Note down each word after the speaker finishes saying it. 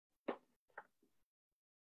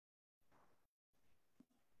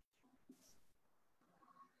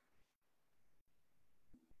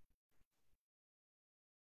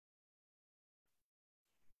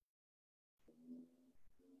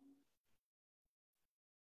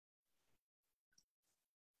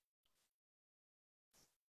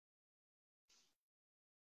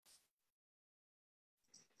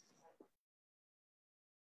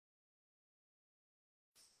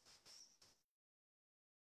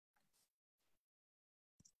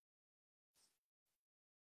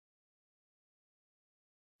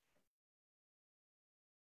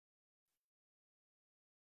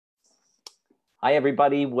Hi,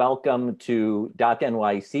 everybody. Welcome to Doc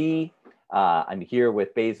NYC. I'm here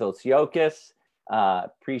with Basil Tsiokos.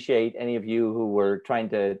 Appreciate any of you who were trying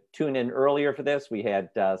to tune in earlier for this. We had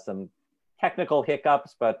some technical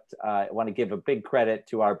hiccups, but I want to give a big credit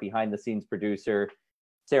to our behind-the-scenes producer,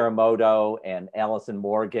 Sarah Moto and Allison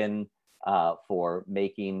Morgan, for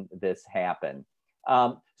making this happen.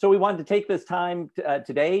 So we wanted to take this time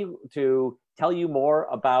today to tell you more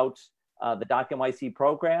about the Doc NYC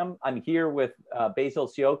program. I'm here with Basil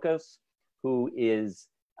Tsiokos, who is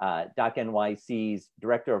Doc NYC's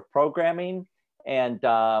Director of Programming. And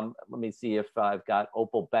let me see if I've got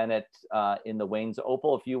Opal Bennett in the wings.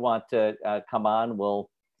 Opal, if you want to come on,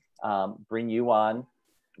 we'll bring you on.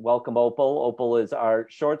 Welcome, Opal. Opal is our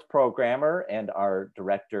shorts programmer and our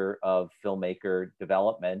Director of Filmmaker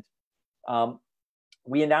Development.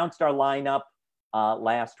 We announced our lineup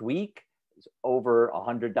last week. Over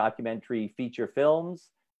 100 documentary feature films.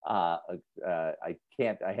 I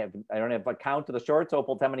don't have a count of the shorts.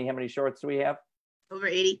 Opal, how many shorts do we have? Over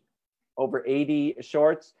 80. Over 80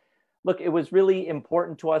 shorts. Look, it was really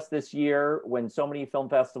important to us this year when so many film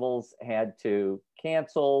festivals had to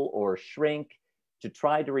cancel or shrink to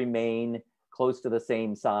try to remain close to the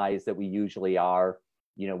same size that we usually are.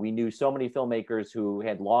 You know, we knew so many filmmakers who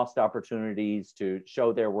had lost opportunities to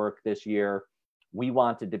show their work this year. We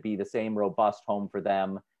wanted to be the same robust home for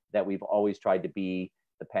them that we've always tried to be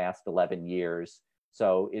the past 11 years.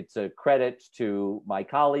 So it's a credit to my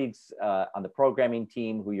colleagues on the programming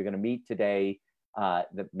team who you're going to meet today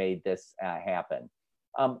that made this happen.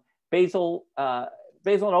 Basil and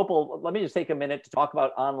Opal, let me just take a minute to talk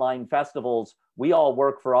about online festivals. We all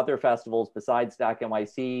work for other festivals besides Doc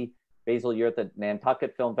NYC. Basil, you're at the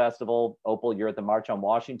Nantucket Film Festival. Opal, you're at the March on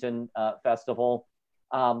Washington Festival.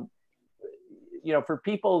 You know, for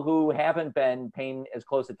people who haven't been paying as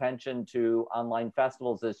close attention to online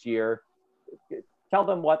festivals this year, tell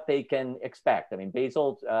them what they can expect. I mean,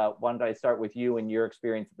 Basil, why don't I start with you and your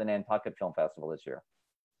experience at the Nantucket Film Festival this year?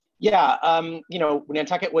 Yeah, you know,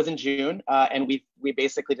 Nantucket was in June, and we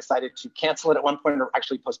basically decided to cancel it at one point, or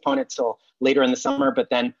actually postpone it till later in the summer, but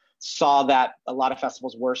then saw that a lot of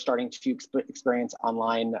festivals were starting to experience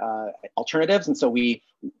online alternatives. And so we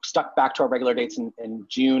stuck back to our regular dates in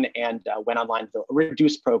June and went online with a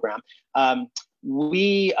reduced program.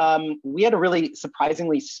 We had a really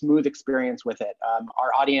surprisingly smooth experience with it.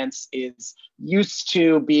 Our audience is used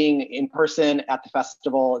to being in person at the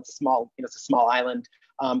festival. It's a small island.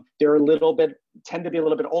 They're tend to be a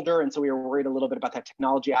little bit older, and so we were worried a little bit about that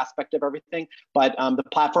technology aspect of everything. But the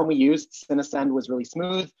platform we used, CineSend, was really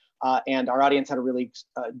smooth, and our audience had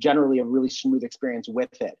generally a really smooth experience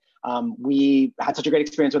with it. We had such a great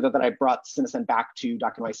experience with it that I brought CineSend back to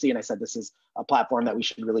Doc NYC, and I said, this is a platform that we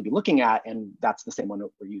should really be looking at, and that's the same one that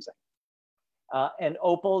we're using. And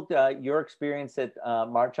Opal, your experience at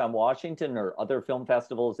March on Washington or other film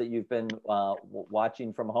festivals that you've been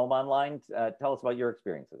watching from home online, tell us about your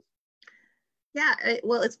experiences. Yeah,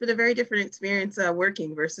 well, it's been a very different experience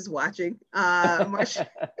working versus watching.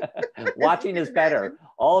 Watching is better.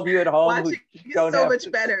 All of you at home watching who don't is so have much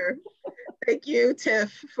better. Thank you, Tiff,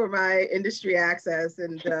 for my industry access,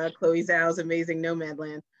 and Chloe Zhao's amazing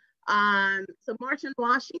Nomadland. So March in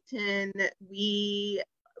Washington, we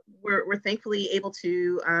were thankfully able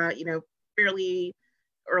to, fairly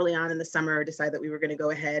early on in the summer, decide that we were going to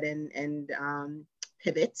go ahead and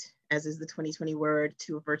pivot, as is the 2020 word,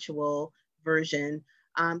 to a virtual version.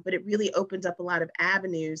 But it really opened up a lot of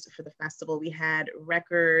avenues for the festival. We had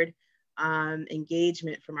record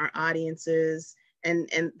engagement from our audiences, and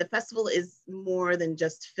the festival is more than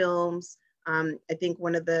just films. I think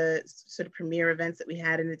one of the sort of premier events that we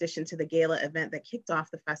had, in addition to the gala event that kicked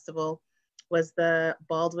off the festival, was the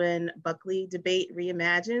Baldwin-Buckley debate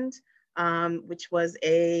reimagined, which was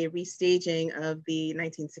a restaging of the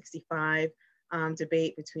 1965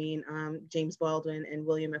 debate between James Baldwin and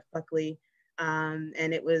William F. Buckley.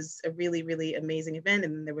 And it was a really, really amazing event.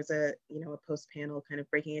 And there was a post panel kind of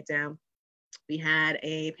breaking it down. We had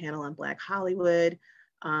a panel on Black Hollywood.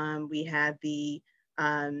 We had the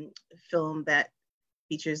film that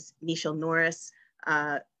features Nichelle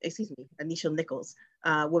Nichols,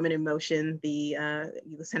 Woman in Motion, the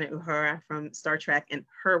Lieutenant Uhura from Star Trek, and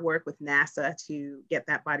her work with NASA to get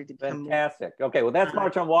that body to become fantastic. Okay, well, that's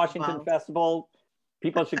March on Washington Festival.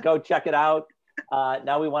 People should go check it out.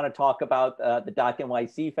 Now we want to talk about the Doc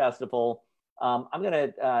NYC Festival. I'm going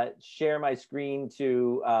to share my screen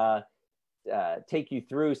to take you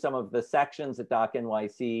through some of the sections at Doc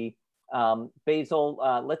NYC.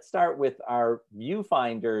 Basil, let's start with our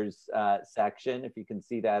viewfinders section, if you can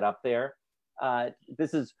see that up there.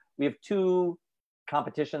 We have two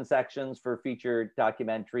competition sections for featured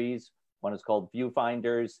documentaries. One is called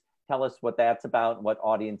Viewfinders. Tell us what that's about and what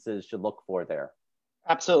audiences should look for there.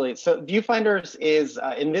 Absolutely. So Viewfinders is,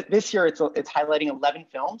 this year, it's highlighting 11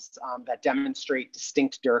 films that demonstrate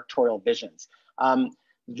distinct directorial visions.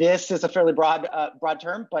 This is a fairly broad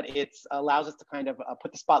term, but it allows us to kind of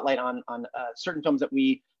put the spotlight on certain films that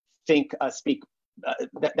we think speak,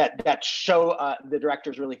 that show the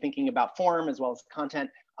directors really thinking about form as well as content.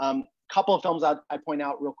 Couple of films I'd point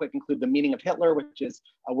out real quick include The Meaning of Hitler, which is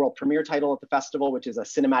a world premiere title at the festival, which is a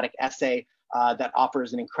cinematic essay that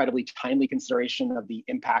offers an incredibly timely consideration of the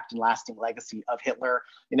impact and lasting legacy of Hitler.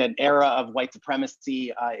 In an era of white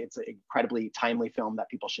supremacy, it's an incredibly timely film that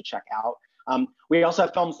people should check out. We also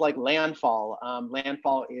have films like Landfall.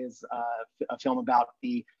 Landfall is a film about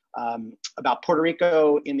Puerto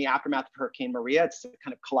Rico in the aftermath of Hurricane Maria. It's a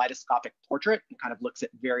kind of kaleidoscopic portrait and kind of looks at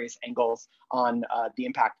various angles on the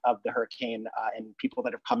impact of the hurricane and people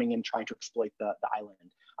that are coming in trying to exploit the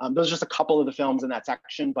island. Those are just a couple of the films in that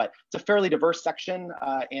section, but it's a fairly diverse section,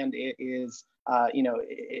 and it is,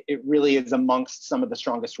 it really is amongst some of the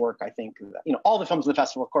strongest work, I think. All the films in the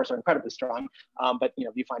festival, of course, are incredibly strong, but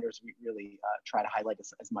Viewfinders, we really try to highlight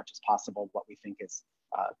as much as possible what we think is,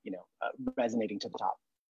 resonating to the top.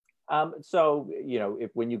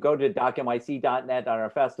 When you go to docnyc.net on our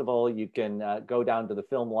festival, you can go down to the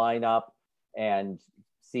film lineup and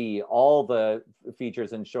see all the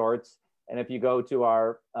features and shorts. And if you go to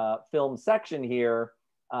our film section here,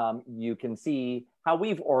 you can see how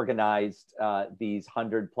we've organized these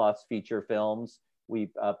 100+ feature films.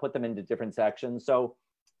 We've put them into different sections. So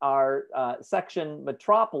our section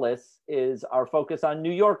Metropolis is our focus on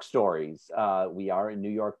New York stories. We are a New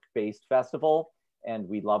York-based festival, and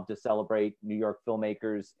we love to celebrate New York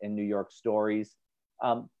filmmakers and New York stories.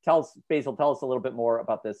 Basil, tell us a little bit more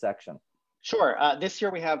about this section. Sure. This year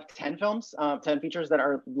we have 10 films, 10 features that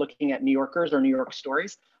are looking at New Yorkers or New York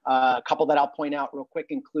stories. A couple that I'll point out real quick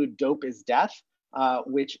include Dope is Death,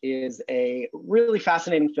 which is a really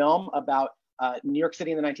fascinating film about New York City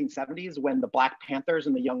in the 1970s when the Black Panthers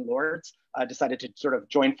and the Young Lords decided to sort of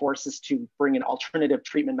join forces to bring an alternative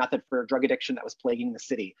treatment method for drug addiction that was plaguing the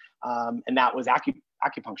city. And that was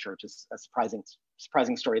acupuncture, which is a surprising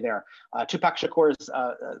story there. Tupac Shakur's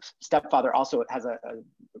stepfather also has a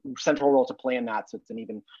central role to play in that, so it's an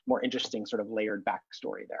even more interesting sort of layered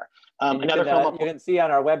backstory there. Another film you can see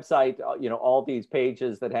on our website, all these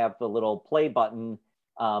pages that have the little play button.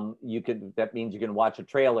 That means you can watch a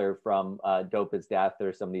trailer from Dope is Death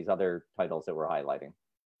or some of these other titles that we're highlighting.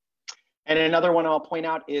 And another one I'll point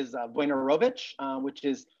out is Wojnarowicz, which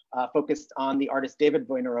is focused on the artist David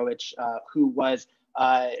Wojnarowicz, who was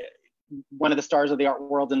one of the stars of the art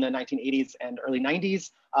world in the 1980s and early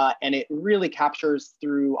 90s. And it really captures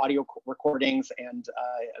through audio recordings and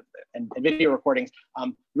video recordings,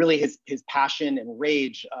 really his passion and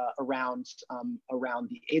rage around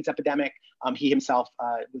the AIDS epidemic. He himself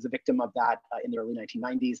was a victim of that in the early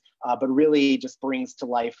 1990s, but really just brings to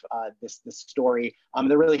life this story.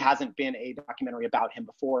 There really hasn't been a documentary about him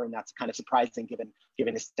before, and that's kind of surprising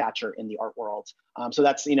given his stature in the art world. So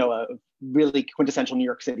that's a really quintessential New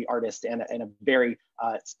York City artist and a very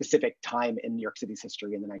specific time in New York City's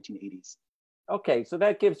history in the 1980s. Okay, so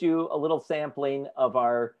that gives you a little sampling of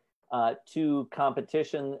our two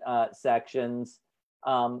competition sections.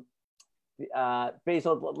 Basil,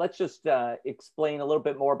 let's just explain a little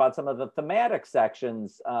bit more about some of the thematic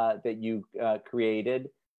sections that you created.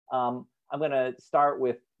 I'm going to start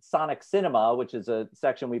with Sonic Cinema, which is a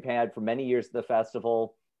section we've had for many years at the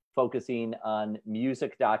festival, focusing on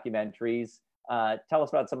music documentaries. Tell us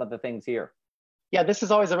about some of the things here. Yeah, this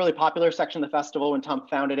is always a really popular section of the festival. When Thom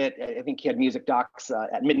founded it, I think he had music docs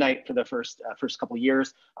at midnight for the first couple of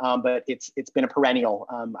years, but it's been a perennial.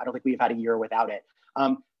 I don't think we've had a year without it.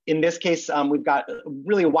 In this case, we've got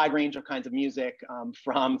really a wide range of kinds of music,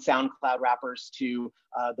 from SoundCloud rappers to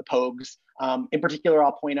the Pogues. In particular,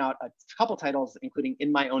 I'll point out a couple titles, including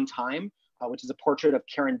In My Own Time, which is a portrait of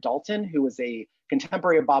Karen Dalton, who was a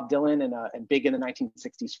contemporary of Bob Dylan and big in the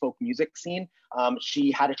 1960s folk music scene.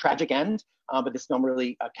 She had a tragic end, but this film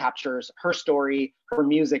really captures her story, her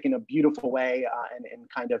music in a beautiful way, and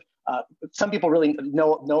kind of, some people really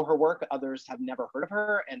know her work, others have never heard of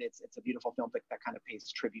her, and it's a beautiful film that kind of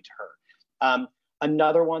pays tribute to her.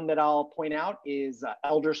 Another one that I'll point out is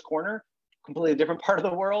Elder's Corner, completely different part of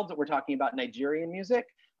the world. We're talking about Nigerian music,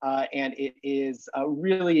 and it is a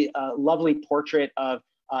really lovely portrait of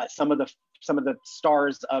some of the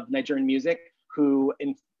stars of Nigerian music who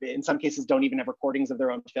in some cases don't even have recordings of their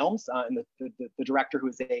own films. And the director, who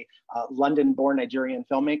is a London-born Nigerian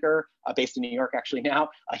filmmaker based in New York actually now,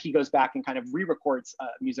 he goes back and kind of re-records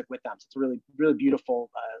music with them. So it's really, really beautiful,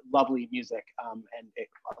 lovely music, and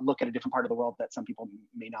look at a different part of the world that some people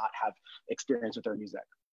may not have experience with their music.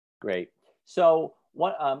 Great. So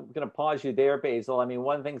I'm going to pause you there, Basil. I mean,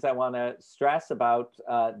 one of the things I want to stress about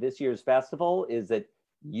this year's festival is that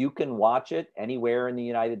you can watch it anywhere in the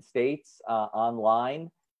United States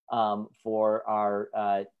online for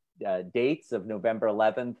our dates of November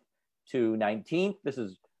 11th to 19th. This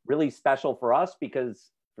is really special for us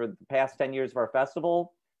because for the past 10 years of our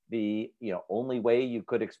festival, the only way you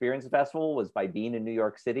could experience the festival was by being in New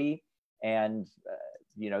York City. And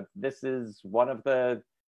this is one of the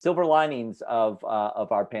silver linings of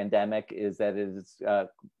our pandemic, is that it has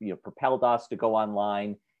propelled us to go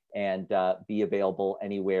online and be available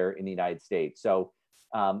anywhere in the United States. So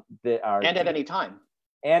and at any time.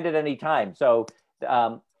 And at any time. So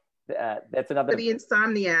that's another. For the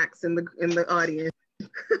insomniacs in the audience.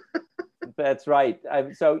 That's right.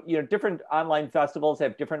 So different online festivals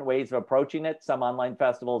have different ways of approaching it. Some online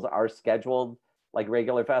festivals are scheduled like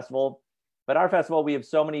regular festival, but our festival, we have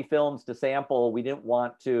so many films to sample. We didn't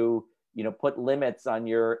want to put limits on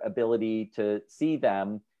your ability to see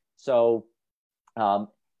them. So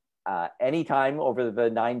anytime over the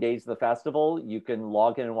 9 days of the festival, you can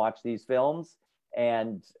log in and watch these films.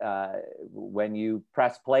 And when you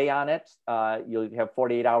press play on it, you'll have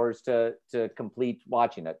 48 hours to complete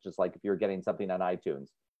watching it, just like if you're getting something on iTunes.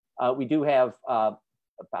 We do have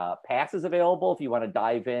passes available if you want to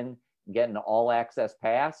dive in and get an all-access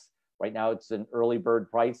pass. Right now, it's an early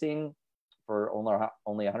bird pricing for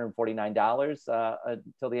only $149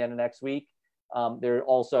 until the end of next week. There are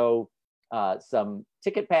also some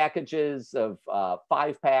ticket packages of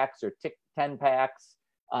 5 packs or 10 packs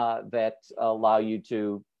that allow you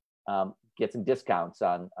to get some discounts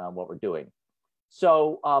on what we're doing.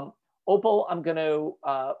 So Opal, I'm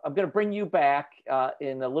gonna bring you back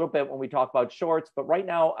in a little bit when we talk about shorts, but right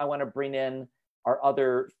now I want to bring in our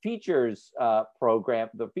other features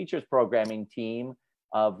the features programming team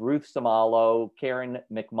of Ruth Samalo, Karen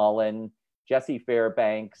McMullen, Jesse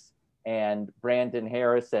Fairbanks, and Brandon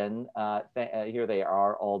Harrison. Here they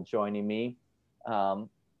are all joining me.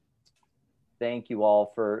 Thank you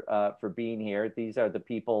all for being here. These are the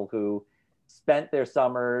people who spent their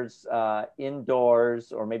summers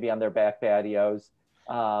indoors or maybe on their back patios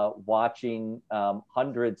watching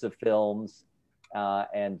hundreds of films,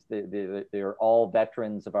 and they're all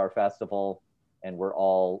veterans of our festival, and we're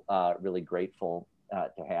all really grateful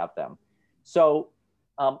to have them. So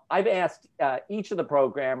I've asked each of the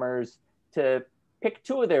programmers to pick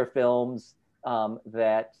 2 of their films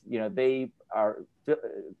that they are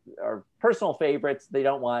personal favorites. They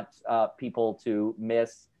don't want people to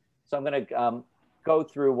miss. So I'm going to go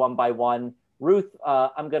through one by one. Ruth,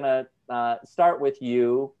 I'm going to start with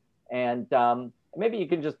you, and maybe you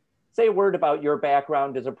can just say a word about your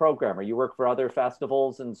background as a programmer. You work for other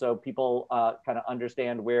festivals, and so people kind of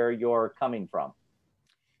understand where you're coming from.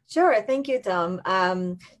 Sure, thank you, Thom.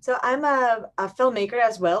 So I'm a filmmaker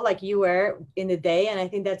as well, like you were in the day, and I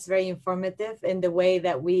think that's very informative in the way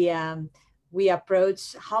that we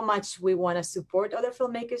approach how much we want to support other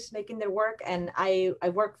filmmakers making their work. And I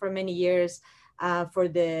worked for many years for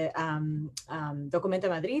the Documenta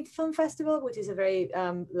Madrid Film Festival, which is a very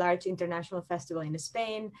large international festival in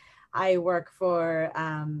Spain. I work for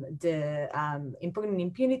the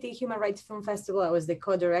Impunity Human Rights Film Festival. I was the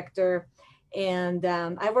co-director. And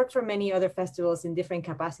I worked for many other festivals in different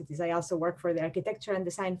capacities. I also work for the Architecture and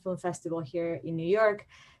Design Film Festival here in New York.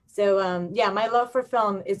 So yeah, my love for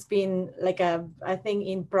film, it's been like I think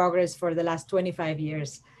in progress for the last 25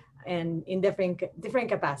 years and in different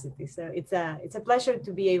capacities. So it's a pleasure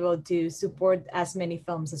to be able to support as many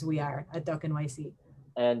films as we are at Doc NYC.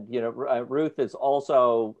 And Ruth is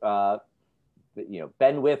also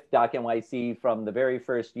been with Doc NYC from the very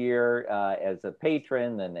first year as a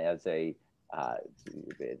patron and as a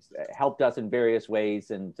it's helped us in various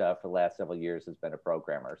ways, and for the last several years has been a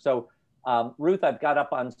programmer. So Ruth, I've got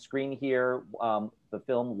up on screen here the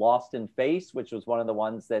film Lost in Face, which was one of the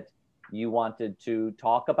ones that you wanted to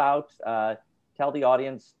talk about. Tell the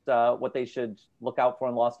audience what they should look out for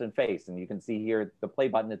in Lost in Face, and you can see here the play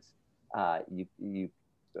button. It's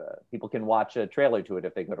people can watch a trailer to it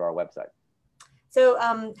if they go to our website.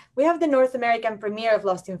 So we have the North American premiere of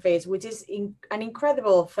Lost in Face, which is an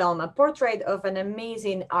incredible film, a portrait of an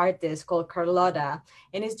amazing artist called Carlotta,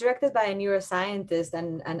 and it's directed by a neuroscientist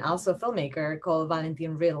and also filmmaker called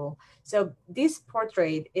Valentin Riddle. So this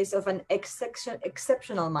portrait is of an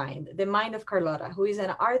exceptional mind, the mind of Carlotta, who is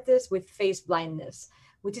an artist with face blindness,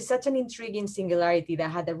 which is such an intriguing singularity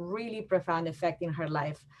that had a really profound effect in her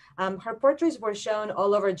life. Her portraits were shown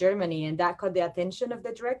all over Germany, and that caught the attention of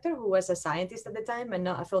the director, who was a scientist at the time and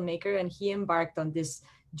not a filmmaker, and he embarked on this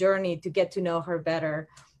journey to get to know her better.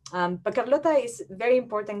 But Carlota is a very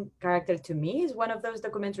important character to me. Is one of those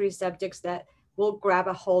documentary subjects that will grab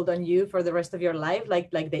a hold on you for the rest of your life,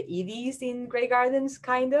 like the Eddies in Grey Gardens,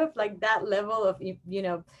 kind of like that level of, you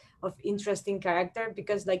know, of interesting character,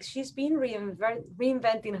 because like she's been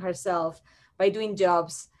reinventing herself by doing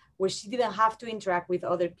jobs where she didn't have to interact with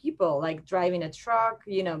other people, like driving a truck,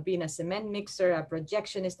 you know, being a cement mixer, a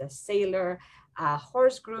projectionist, a sailor, a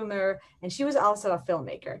horse groomer, and she was also a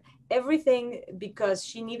filmmaker. Everything because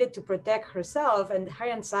she needed to protect herself and her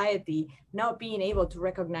anxiety, not being able to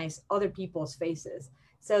recognize other people's faces.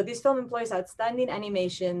 So this film employs outstanding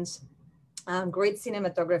animations, great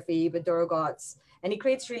cinematography, Bedoro gods, and it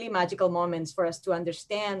creates really magical moments for us to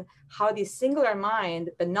understand how this singular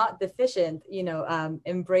mind, but not deficient, you know,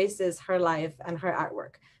 embraces her life and her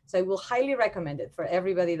artwork. So I will highly recommend it for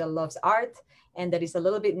everybody that loves art and that is a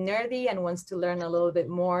little bit nerdy and wants to learn a little bit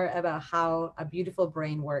more about how a beautiful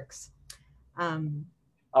brain works.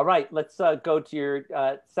 All right, let's go to your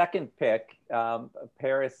second pick,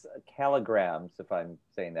 Paris Calligrams, if I'm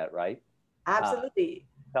saying that right. Absolutely.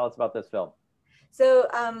 Tell us about this film. So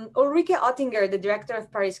Ulrike Oettinger, the director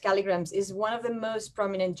of Paris Calligrams, is one of the most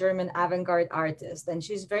prominent German avant-garde artists, and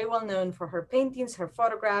she's very well known for her paintings, her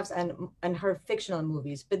photographs, and her fictional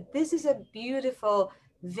movies. But this is a beautiful,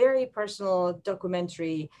 very personal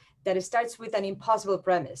documentary that starts with an impossible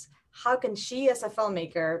premise. How can she, as a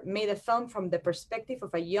filmmaker, made a film from the perspective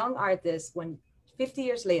of a young artist when 50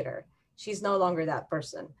 years later, she's no longer that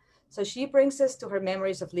person? So she brings us to her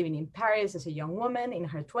memories of living in Paris as a young woman in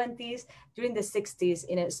her 20s during the 60s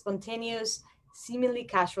in a spontaneous, seemingly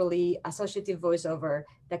casually associative voiceover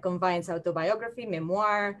that combines autobiography,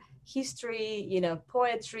 memoir, history, you know,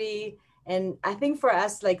 poetry. And I think for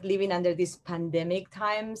us, like living under these pandemic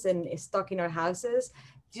times and stuck in our houses,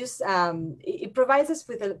 just it provides us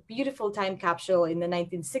with a beautiful time capsule in the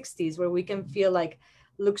 1960s where we can feel like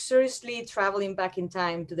luxuriously traveling back in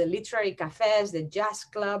time to the literary cafes, the jazz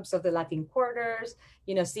clubs of the Latin quarters,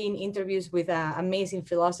 you know, seeing interviews with amazing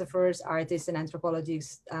philosophers, artists, and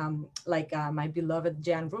anthropologists like my beloved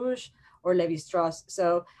Jean Rouge or Levi-Strauss.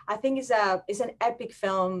 So I think it's an epic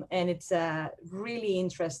film, and it's really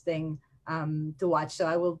interesting to watch. So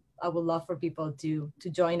I would love for people to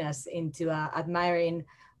join us into admiring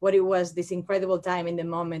what it was, this incredible time in the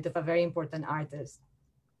moment of a very important artist.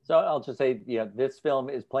 So I'll just say, you know, this film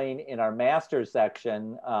is playing in our Masters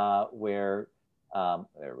section where,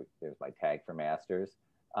 there's my tag for Masters,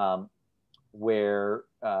 where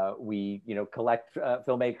we, you know, collect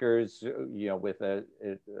filmmakers, you know, with a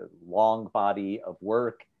long body of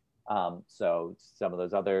work. So some of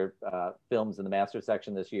those other films in the Masters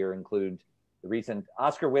section this year include the recent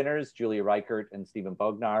Oscar winners, Julia Reichert and Stephen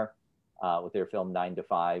Bognar, with their film 9 to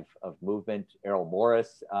 5 of Movement. Errol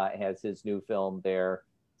Morris has his new film there.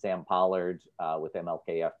 Sam Pollard with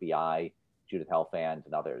MLK FBI, Judith Helfand,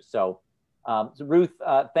 and others. So Ruth,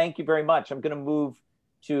 thank you very much. I'm going to move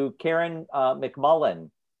to Karen McMullen.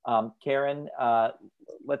 Karen,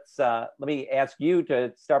 let me ask you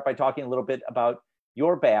to start by talking a little bit about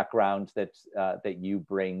your background that you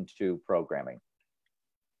bring to programming.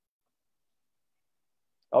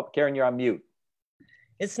 Oh, Karen, you're on mute.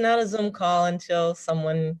 It's not a Zoom call until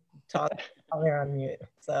someone talks while they're on mute.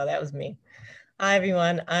 So that was me. Hi,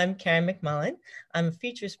 everyone. I'm Karen McMullen. I'm a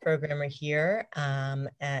features programmer here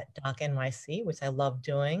at Doc NYC, which I love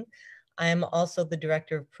doing. I'm also the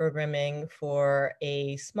director of programming for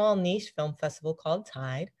a small niche film festival called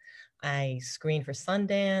Tide. I screened for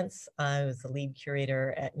Sundance. I was the lead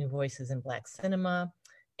curator at New Voices in Black Cinema.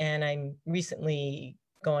 And I'm recently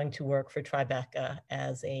going to work for Tribeca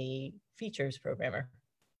as a features programmer.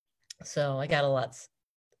 So I got a lot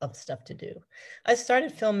of stuff to do. I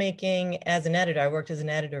started filmmaking as an editor. I worked as an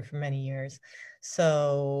editor for many years.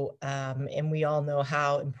 So, and we all know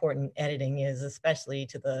how important editing is, especially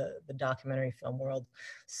to the documentary film world.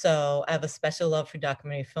 So I have a special love for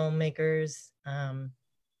documentary filmmakers,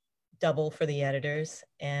 double for the editors,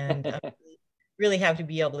 and I'm really happy to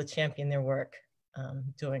be able to champion their work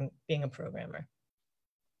being a programmer.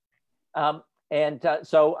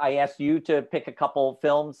 So I asked you to pick a couple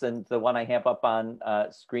films, and the one I have up on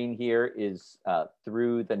screen here is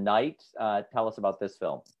Through the Night. Tell us about this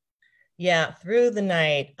film. Yeah, Through the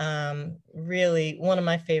Night, really one of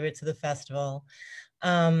my favorites of the festival.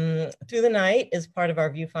 Through the Night is part of our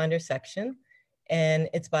Viewfinder section, and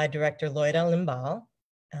it's by director Loida Limbal,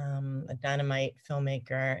 a dynamite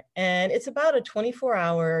filmmaker. And it's about a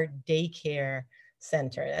 24-hour daycare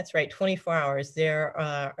center. That's right, 24 hours. There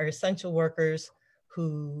are essential workers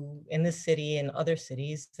who in this city and other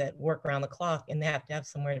cities that work around the clock, and they have to have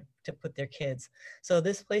somewhere to put their kids. So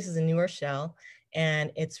this place is in New Rochelle,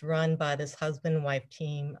 and it's run by this husband and wife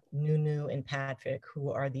team, Nunu and Patrick,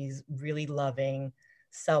 who are these really loving,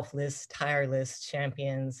 selfless, tireless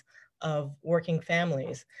champions of working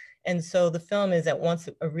families. And so the film is at once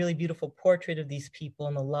a really beautiful portrait of these people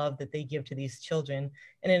and the love that they give to these children.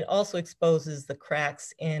 And it also exposes the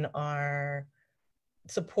cracks in our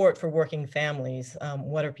support for working families.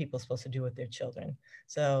 What are people supposed to do with their children?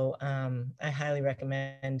 So I highly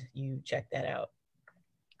recommend you check that out.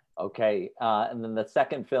 Okay, and then the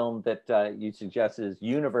second film that you suggest is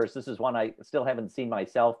Universe. This is one I still haven't seen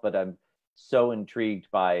myself, but I'm so intrigued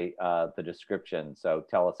by the description. So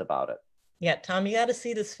tell us about it. Yeah, Thom, you got to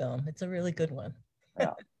see this film. It's a really good one.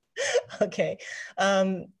 Yeah. Okay.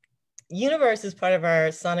 Universe is part of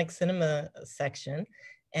our Sonic Cinema section,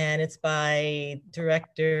 and it's by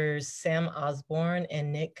directors Sam Osborne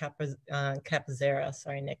and Nick Capizzera.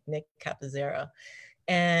 Sorry, Nick Capizzera.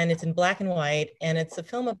 And it's in black and white, and it's a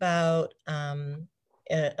film about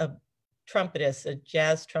a trumpetist, a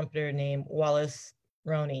jazz trumpeter named Wallace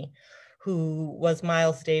Roney, who was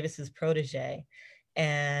Miles Davis's protege.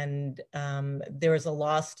 And there was a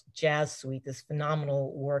lost jazz suite, this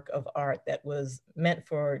phenomenal work of art that was meant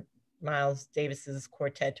for Miles Davis's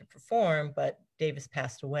quartet to perform, but Davis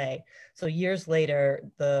passed away. So years later,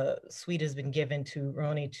 the suite has been given to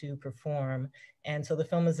Roney to perform. And so the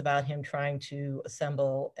film is about him trying to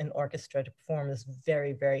assemble an orchestra to perform this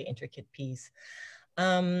very, very intricate piece.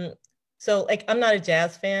 So like, I'm not a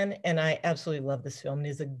jazz fan, and I absolutely love this film. It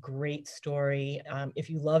is a great story. If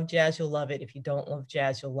you love jazz, you'll love it. If you don't love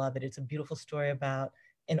jazz, you'll love it. It's a beautiful story about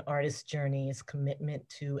an artist's journey, his commitment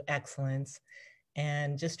to excellence,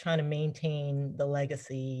 and just trying to maintain the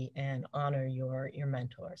legacy and honor your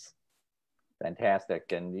mentors.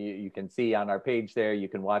 Fantastic. And you can see on our page there, you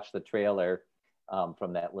can watch the trailer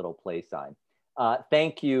from that little play sign.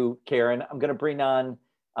 Thank you, Karen. I'm going to bring on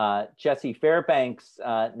Jesse Fairbanks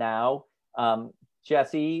now.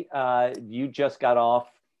 Jesse, you just got off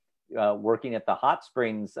working at the Hot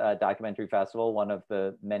Springs Documentary Festival, one of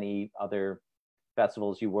the many other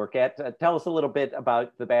festivals you work at. Tell us a little bit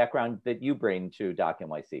about the background that you bring to Doc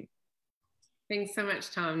NYC. Thanks so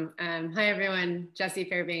much, Thom. Hi, everyone. Jesse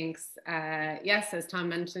Fairbanks. Yes, as Thom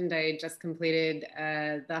mentioned, I just completed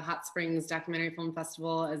the Hot Springs Documentary Film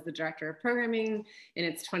Festival as the Director of Programming in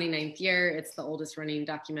its 29th year. It's the oldest running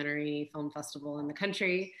documentary film festival in the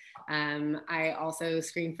country. I also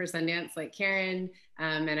screened for Sundance like Karen,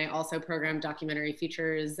 and I also programmed documentary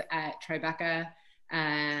features at Tribeca.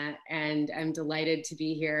 And I'm delighted to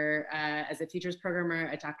be here as a features programmer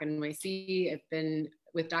at Doc NYC. I've been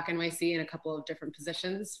with Doc NYC in a couple of different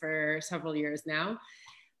positions for several years now.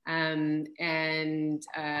 I've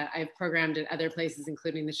programmed at other places,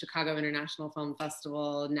 including the Chicago International Film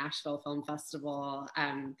Festival, Nashville Film Festival.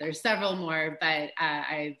 There's several more, but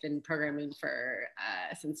I've been programming for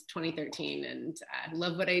since 2013 and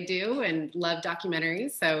love what I do and love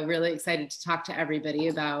documentaries. So really excited to talk to everybody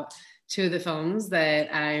about two of the films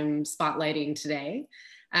that I'm spotlighting today.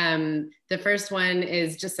 The first one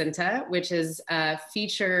is Jacinta, which is a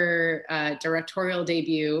feature directorial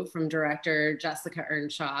debut from director Jessica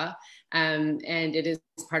Earnshaw. And it is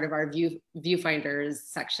part of our Viewfinders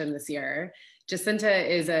section this year. Jacinta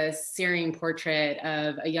is a searing portrait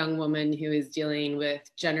of a young woman who is dealing with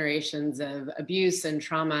generations of abuse and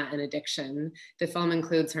trauma and addiction. The film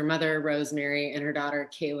includes her mother, Rosemary, and her daughter,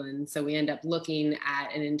 Kaylin. So we end up looking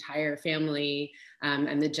at an entire family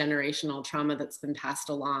and the generational trauma that's been passed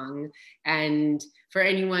along. And for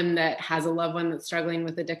anyone that has a loved one that's struggling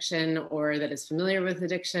with addiction or that is familiar with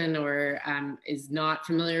addiction or is not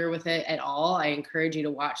familiar with it at all, I encourage you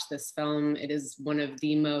to watch this film. It is one of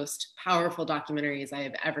the most powerful documentaries I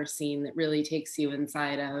have ever seen that really takes you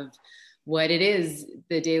inside of what it is,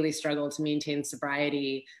 the daily struggle to maintain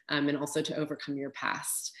sobriety and also to overcome your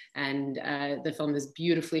past. And the film is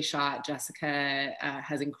beautifully shot. Jessica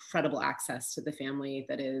has incredible access to the family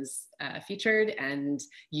that is featured, and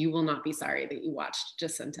you will not be sorry that you watched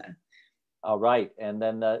Jacinta. All right, and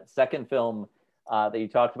then the second film that you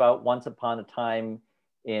talked about, Once Upon a Time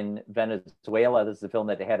in Venezuela. This is a film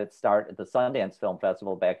that had its start at the Sundance Film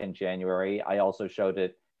Festival back in January. I also showed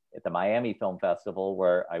it at the Miami Film Festival,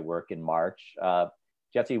 where I work in March.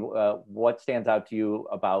 Jesse, what stands out to you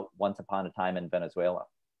about Once Upon a Time in Venezuela?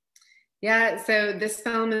 Yeah, so this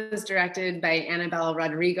film is directed by Annabelle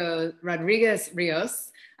Rodriguez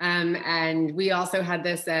Rios. And we also had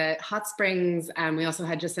this at Hot Springs. We also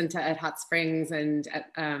had Jacinta at Hot Springs. And,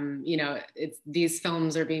 you know, these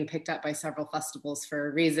films are being picked up by several festivals for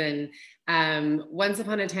a reason. Once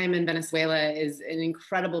Upon a Time in Venezuela is an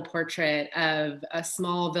incredible portrait of a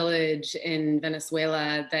small village in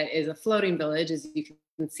Venezuela that is a floating village, as you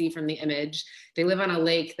can see from the image. They live on a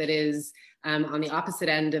lake that is on the opposite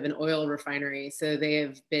end of an oil refinery. So they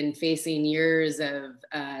have been facing years of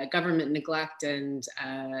government neglect and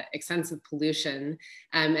extensive pollution.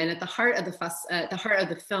 And at the heart of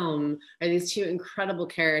the film are these two incredible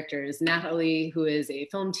characters, Natalie, who is a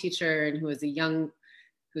film teacher and who is a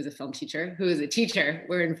teacher,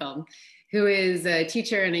 we're in film, who is a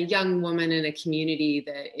teacher and a young woman in a community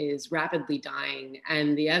that is rapidly dying.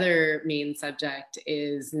 And the other main subject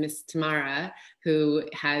is Miss Tamara, who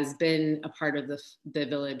has been a part of the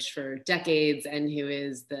village for decades and who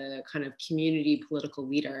is the kind of community political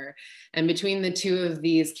leader. And between the two of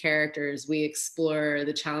these characters, we explore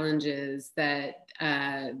the challenges that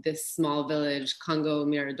this small village, Congo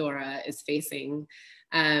Miradora, is facing.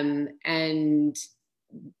 And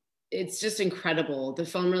it's just incredible. The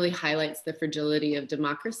film really highlights the fragility of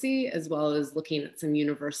democracy, as well as looking at some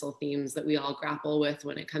universal themes that we all grapple with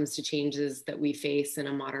when it comes to changes that we face in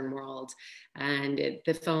a modern world. And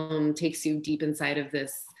the film takes you deep inside of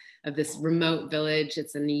this remote village.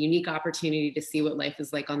 It's a unique opportunity to see what life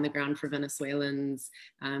is like on the ground for Venezuelans.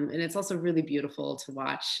 And it's also really beautiful to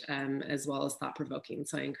watch, as well as thought-provoking.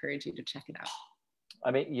 So I encourage you to check it out. I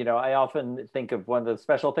mean, you know, I often think of one of the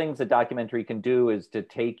special things a documentary can do is to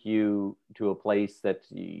take you to a place that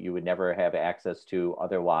you would never have access to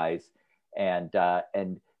otherwise. And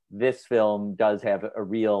this film does have a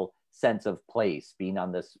real sense of place, being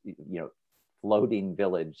on this, you know, floating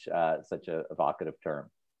village, such a evocative term.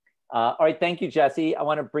 All right, thank you, Jesse. I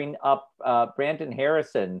want to bring up Brandon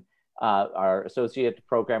Harrison, our associate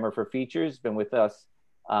programmer for features, been with us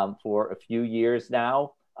for a few years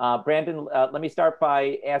now. Brandon, let me start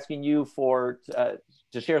by asking you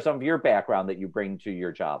to share some of your background that you bring to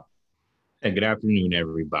your job. Hey, good afternoon,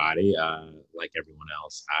 everybody. Like everyone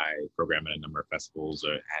else, I program at a number of festivals.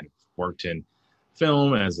 Had worked in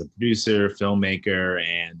film as a producer, filmmaker,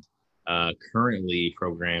 and currently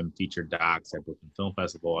program featured docs at Brooklyn Film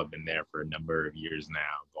Festival. I've been there for a number of years now,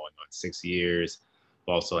 going on 6 years.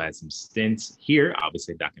 I've also had some stints here,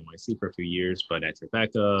 obviously Doc NYC for a few years, but at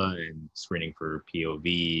Tribeca and screening for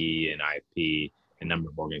POV and IFP, a number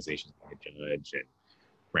of organizations like Judge and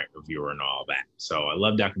grant reviewer and all that. So I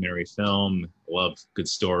love documentary film, love good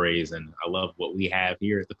stories, and I love what we have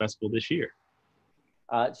here at the festival this year.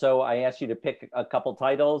 So I asked you to pick a couple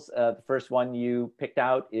titles. The first one you picked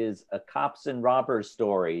out is A Cops and Robbers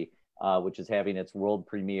Story, which is having its world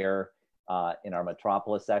premiere in our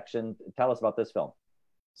Metropolis section. Tell us about this film.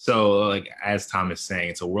 So, like as Thom is saying,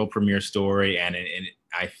 it's a world premiere story, and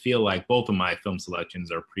I feel like both of my film selections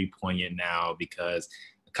are pretty poignant now because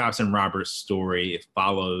The Cops and Robbers Story, it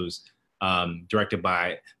follows, directed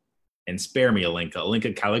by, and spare me,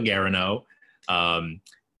 Alinka Calagarino.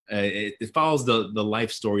 It follows the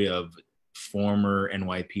life story of former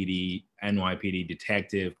NYPD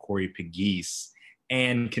detective Corey Pegues,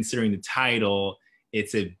 and considering the title,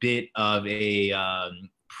 it's a bit of a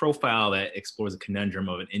profile that explores a conundrum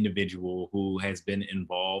of an individual who has been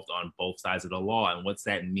involved on both sides of the law, and what's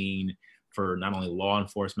that mean for not only law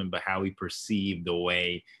enforcement, but how we perceive the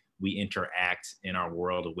way we interact in our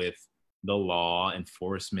world with the law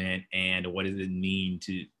enforcement, and what does it mean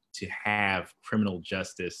to have criminal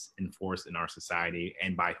justice enforced in our society,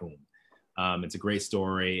 and by whom. It's a great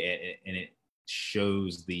story, and it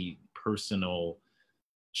shows the personal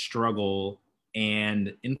struggle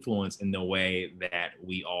and influence in the way that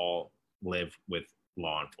we all live with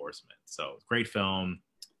law enforcement. So great film.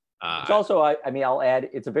 It's also, I mean, I'll add,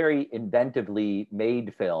 it's a very inventively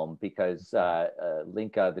made film because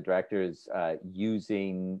Linka, the director, is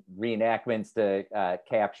using reenactments to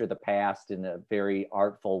capture the past in a very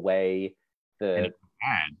artful way. I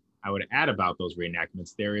would add about those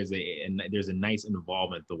reenactments, there's a nice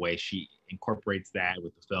involvement the way she incorporates that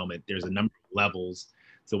with the film. There's a number of levels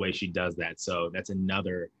to the way she does that. So that's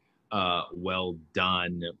another well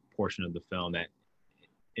done portion of the film that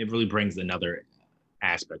it really brings another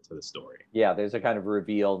aspect to the story. Yeah, there's a kind of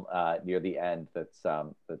reveal near the end that's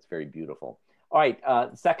very beautiful. All right,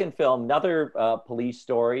 second film, another police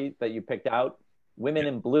story that you picked out, Women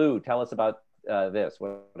in Blue. Tell us about this.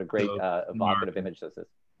 What a great evocative image this is.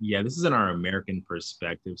 Yeah, this is in our American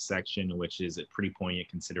perspective section, which is pretty poignant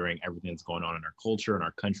considering everything that's going on in our culture and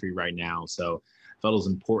our country right now. So I felt it was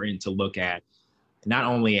important to look at not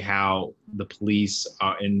only how the police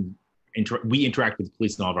are we interact with the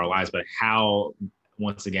police in all of our lives, but how,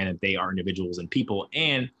 once again, they are individuals and people.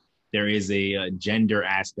 And there is a gender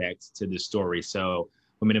aspect to the story. So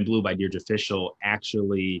Women in Blue by Deirdre Fishel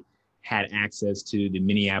actually had access to the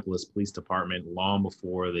Minneapolis Police Department long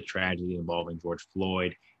before the tragedy involving George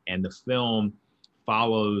Floyd. And the film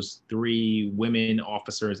follows 3 women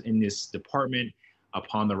officers in this department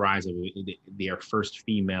upon the rise of their first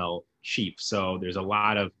female chief. So there's a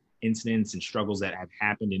lot of incidents and struggles that have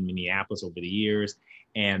happened in Minneapolis over the years.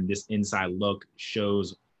 And this inside look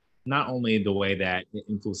shows not only the way that it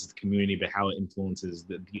influences the community, but how it influences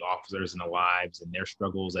the officers and the lives and their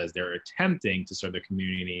struggles as they're attempting to serve the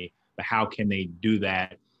community. But how can they do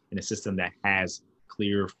that in a system that has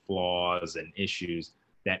clear flaws and issues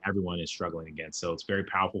that everyone is struggling against? So it's a very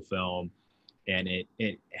powerful film, and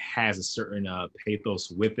it has a certain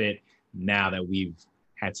pathos with it now that we've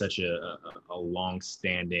had such a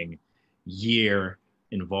long-standing year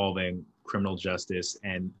involving criminal justice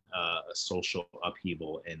and social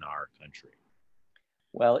upheaval in our country.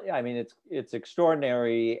 Well, I mean, it's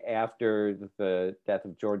extraordinary after the death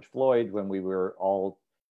of George Floyd, when we were all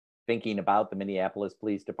thinking about the Minneapolis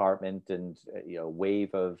Police Department and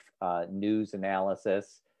wave of news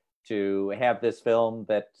analysis, to have this film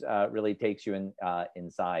that really takes you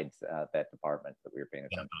inside that department that we were paying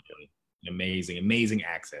attention to. Amazing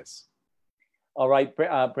access. All right,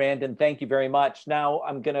 Brandon, thank you very much. Now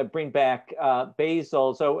I'm going to bring back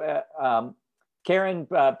Basil. So Karen,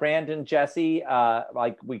 Brandon, Jesse,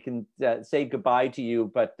 like we can say goodbye to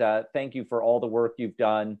you, but thank you for all the work you've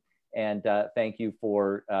done, and thank you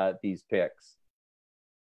for these picks.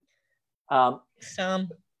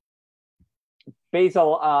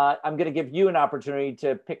 Basil, I'm going to give you an opportunity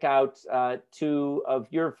to pick out 2 of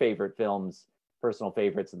your favorite films, personal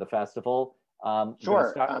favorites of the festival.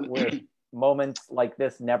 Sure. Start with Moments Like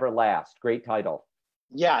This Never Last. Great title.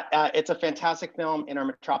 Yeah, it's a fantastic film in our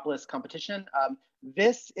Metropolis competition.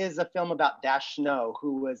 This is a film about Dash Snow,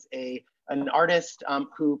 who was an artist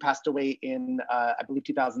who passed away in, I believe,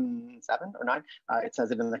 2007 or 9. It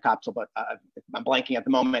says it in the capsule, but I'm blanking at the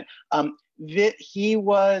moment. He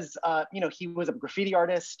was, he was a graffiti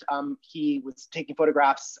artist. He was taking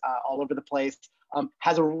photographs all over the place.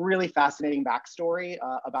 Has a really fascinating backstory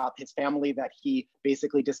about his family that he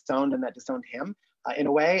basically disowned and that disowned him in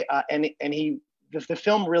a way. The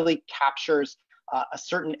film really captures a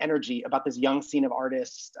certain energy about this young scene of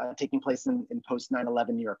artists taking place in post 9/11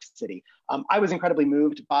 New York City. I was incredibly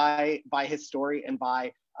moved by his story and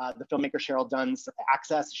by the filmmaker Cheryl Dunn's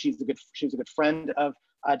access. She was a good friend of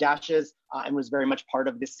Dash's and was very much part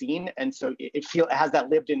of this scene. And so it has that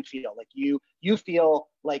lived in feel. Like you feel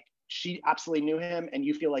like she absolutely knew him, and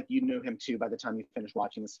you feel like you knew him too by the time you finish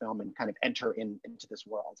watching this film and kind of enter into this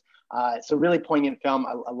world. So really poignant film.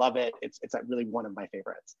 I love it. It's really one of my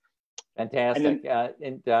favorites. Fantastic.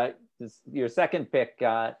 Your second pick,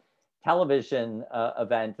 television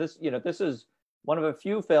event. This is one of a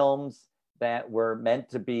few films that were meant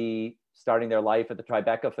to be starting their life at the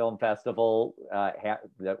Tribeca Film Festival.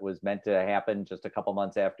 That was meant to happen just a couple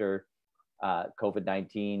months after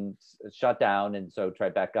COVID-19 shut down, and so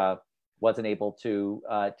Tribeca wasn't able to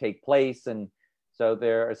take place. And so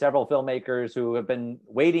there are several filmmakers who have been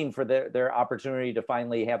waiting for their opportunity to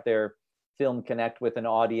finally have their film connect with an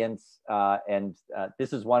audience. And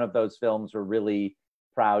this is one of those films we're really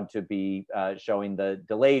proud to be showing the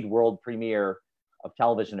delayed world premiere of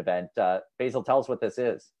television event. Basil, tell us what this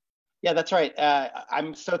is. Yeah, that's right.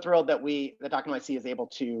 I'm so thrilled that Doc NYC is able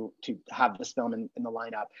to have this film in the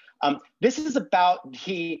lineup. This is about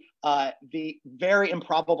the very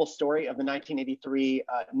improbable story of the 1983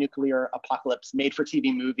 nuclear apocalypse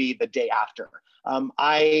made-for-TV movie, The Day After.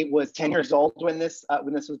 I was 10 years old when this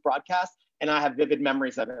was broadcast, and I have vivid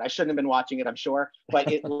memories of it. I shouldn't have been watching it, I'm sure,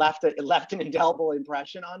 but it left an indelible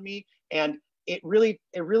impression on me. And it really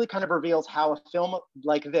kind of reveals how a film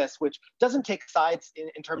like this, which doesn't take sides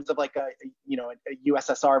in terms of like a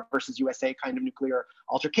USSR versus USA kind of nuclear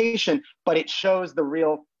altercation, but it shows the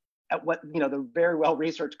very well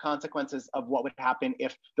researched consequences of what would happen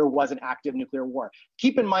if there was an active nuclear war.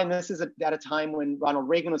 Keep in mind, this is at a time when Ronald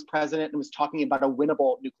Reagan was president and was talking about a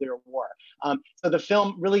winnable nuclear war. So the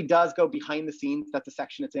film really does go behind the scenes. That's the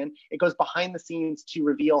section it's in. It goes behind the scenes to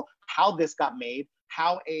reveal how this got made,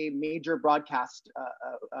 how a major broadcast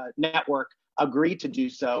network agreed to do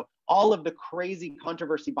so, all of the crazy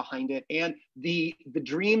controversy behind it, and the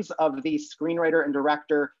dreams of the screenwriter and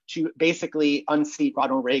director to basically unseat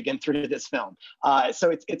Ronald Reagan through this film.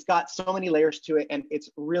 So it's got so many layers to it, and it's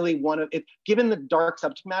really given the dark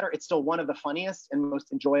subject matter, it's still one of the funniest and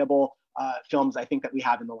most enjoyable films I think that we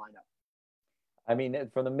have in the lineup. I mean,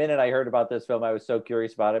 from the minute I heard about this film, I was so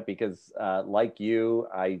curious about it because, like you,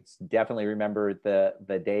 I definitely remember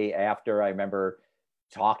the day after. I remember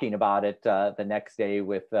talking about it the next day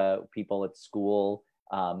with people at school.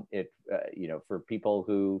 For people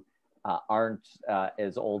who aren't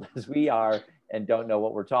as old as we are and don't know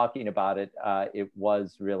what we're talking about, it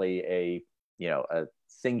was really a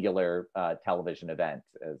singular television event,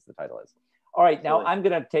 as the title is. All right, now I'm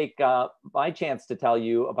going to take my chance to tell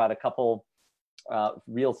you about a couple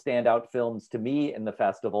real standout films to me in the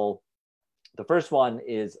festival. The first one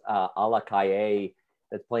is A la Calle,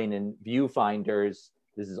 that's playing in Viewfinders.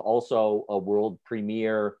 This is also a world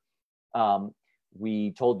premiere.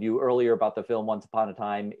 We told you earlier about the film Once Upon a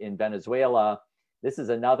Time in Venezuela. This is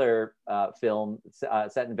another film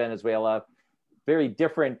set in Venezuela. Very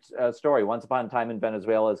different story. Once Upon a Time in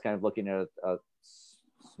Venezuela is kind of looking at a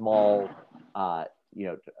small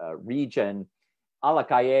region. A la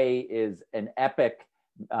Calle is an epic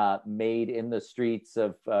made in the streets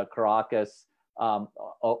of Caracas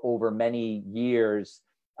over many years.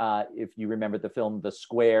 If you remember the film The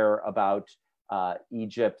Square, about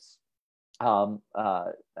Egypt's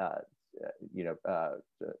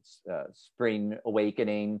spring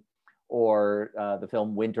awakening, or the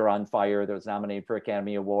film Winter on Fire that was nominated for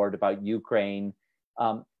Academy Award about Ukraine.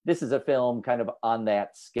 This is a film kind of on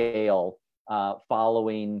that scale,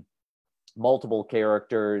 following multiple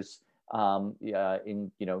characters,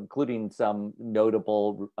 including some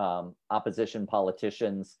notable opposition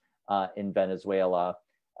politicians in Venezuela.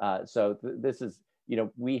 So this is,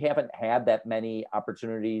 we haven't had that many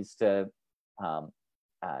opportunities to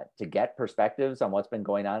get perspectives on what's been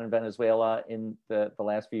going on in Venezuela in the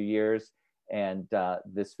last few years, and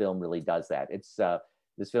this film really does that. It's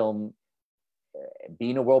this film,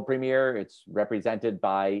 being a world premiere, it's represented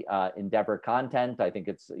by Endeavor Content. I think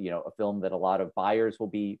it's a film that a lot of buyers will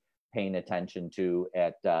be paying attention to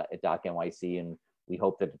at Doc NYC, and we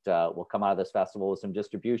hope that it will come out of this festival with some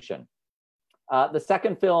distribution. The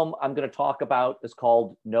second film I'm going to talk about is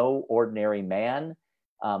called No Ordinary Man.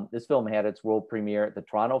 This film had its world premiere at the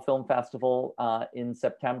Toronto Film Festival in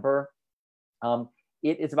September.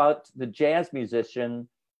 It is about the jazz musician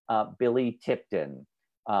Billy Tipton,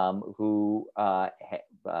 who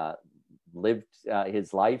lived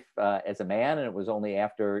his life as a man, and it was only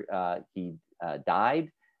after he died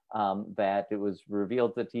that it was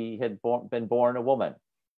revealed that he had been born a woman.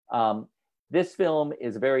 This film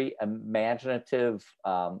is very imaginative.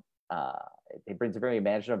 It brings a very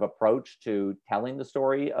imaginative approach to telling the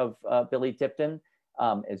story of Billy Tipton.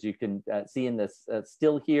 As you can see in this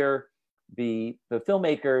still here, the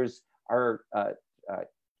filmmakers are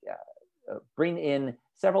bring in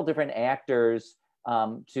several different actors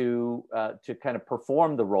to kind of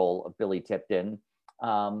perform the role of Billy Tipton.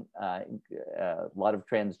 A lot of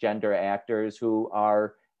transgender actors who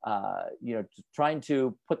are trying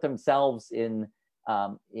to put themselves in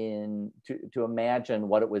to imagine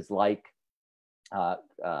what it was like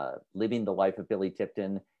living the life of Billy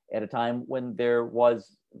Tipton at a time when there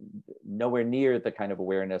was nowhere near the kind of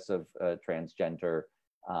awareness of transgender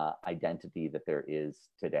identity that there is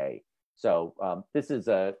today. So this is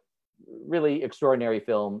a really extraordinary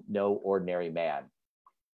film, No Ordinary Man.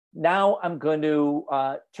 Now I'm going to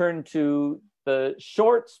turn to the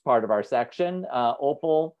shorts part of our section.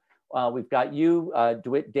 Opal, we've got you,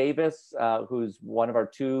 DeWitt Davis, who's one of our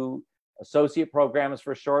two associate programs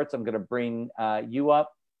for shorts. I'm going to bring you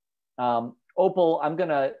up. Opal, I'm going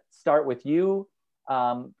to start with you.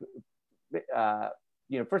 First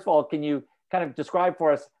of all, can you kind of describe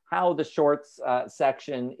for us how the shorts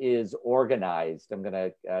section is organized? I'm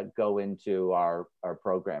going to go into our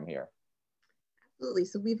program here. Absolutely.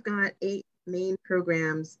 So we've got 8 main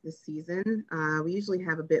programs this season. We usually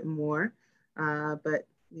have a bit more, but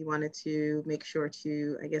we wanted to make sure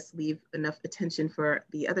to, I guess, leave enough attention for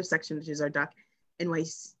the other section, which is our Doc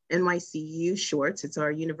NYCU shorts. It's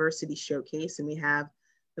our university showcase, and we have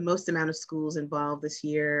the most amount of schools involved this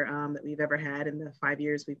year that we've ever had in the 5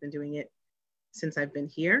 years we've been doing it since I've been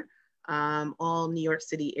here. All New York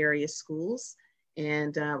City area schools.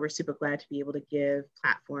 And we're super glad to be able to give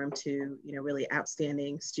platform to, really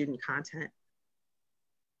outstanding student content.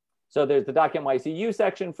 So there's the Doc NYCU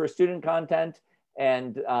section for student content,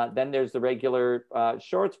 and then there's the regular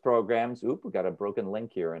shorts programs. Oop, we got a broken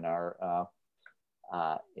link here in our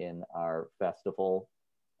festival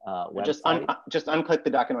website. Just unclick the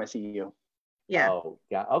Doc NYCU. Yeah. Oh,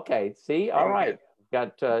 yeah. Okay. See, all right.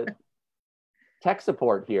 Got tech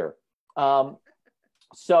support here.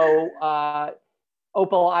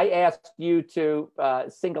 Opal, I asked you to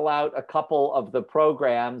single out a couple of the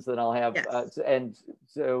programs that I'll have, yes. and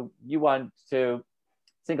so you want to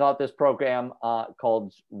single out this program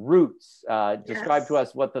called Roots. Describe to Yes.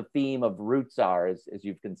 us what the theme of Roots are as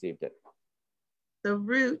you've conceived it. The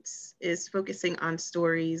Roots is focusing on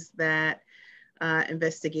stories that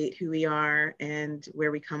investigate who we are and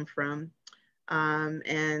where we come from.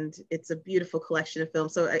 And it's a beautiful collection of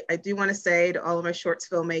films. So I do want to say to all of my shorts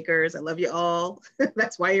filmmakers, I love you all.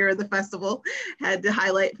 That's why you're in the festival. Had to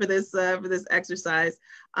highlight for this exercise.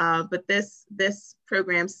 But this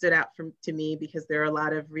program stood out to me because there are a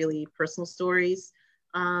lot of really personal stories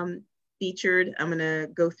featured. I'm going to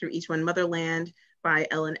go through each one. Motherland by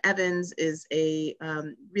Ellen Evans is a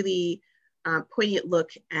really poignant look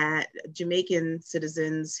at Jamaican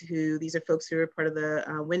citizens these are folks who are part of the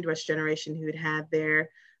Windrush generation who had their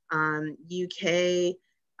UK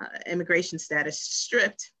immigration status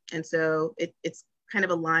stripped. And so it's kind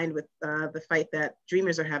of aligned with the fight that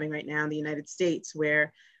Dreamers are having right now in the United States,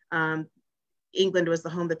 where England was the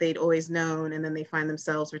home that they'd always known, and then they find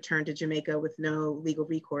themselves returned to Jamaica with no legal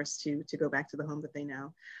recourse to go back to the home that they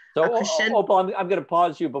know. So, Opal, I'm going to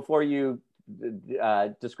pause you before you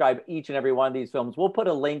describe each and every one of these films. We'll put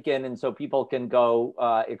a link in, and so people can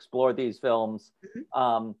go explore these films.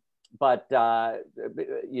 Mm-hmm. But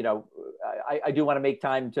you know, I do want to make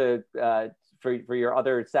time to for your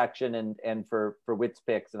other section and for Wit's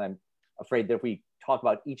picks, and I'm afraid that if we talk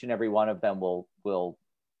about each and every one of them, we'll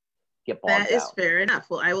get bogged down. That is fair enough.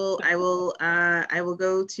 Well, I will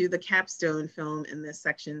go to the capstone film in this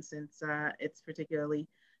section, since it's particularly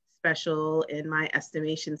special in my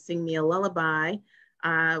estimation. Sing Me a Lullaby,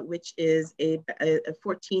 which is a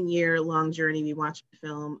 14-year-long journey. We watched a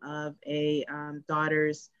film of a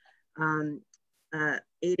daughter's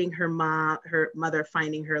aiding her mother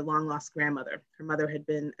finding her long-lost grandmother. Her mother had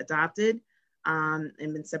been adopted and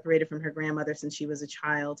been separated from her grandmother since she was a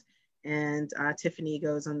child. And Tiffany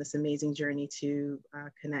goes on this amazing journey to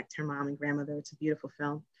connect her mom and grandmother. It's a beautiful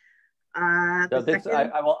film. So this,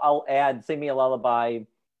 I'll add Sing Me a Lullaby.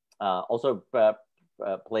 Also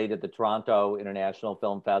played at the Toronto International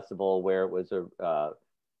Film Festival, where it was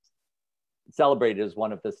celebrated as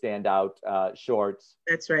one of the standout shorts.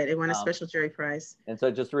 That's right. It won a special jury prize. And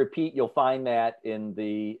so just to repeat, you'll find that in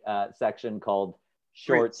the section called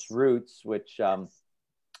Shorts Roots, which, and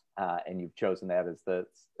you've chosen that as the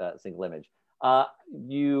single image.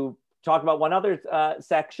 You talk about one other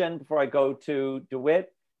section before I go to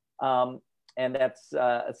DeWitt. And that's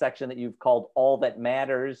a section that you've called All That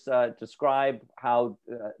Matters. Describe how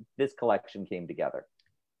this collection came together.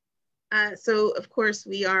 So, of course,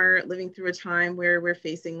 we are living through a time where we're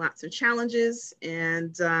facing lots of challenges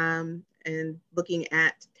and looking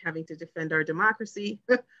at having to defend our democracy,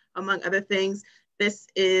 among other things. This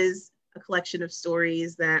is a collection of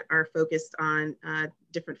stories that are focused on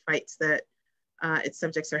different fights that its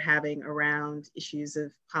subjects are having around issues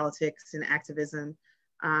of politics and activism.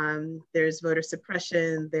 There's voter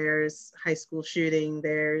suppression, there's high school shooting,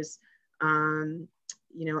 there's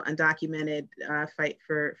undocumented fight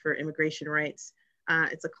for immigration rights.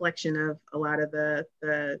 It's a collection of a lot of the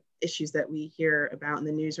issues that we hear about in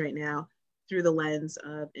the news right now through the lens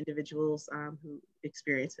of individuals who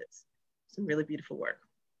experience it. Some really beautiful work.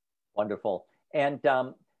 Wonderful. And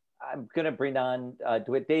I'm going to bring on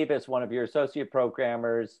DeWitt Davis, one of your associate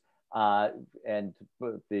programmers, and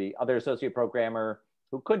the other associate programmer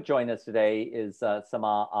who could join us today is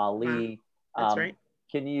Sama Ali. That's right.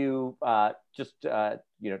 Can you just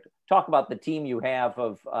talk about the team you have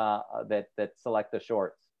of that select the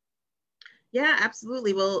shorts? Yeah,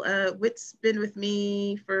 absolutely. Well, Wit's been with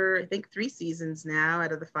me for I think 3 seasons now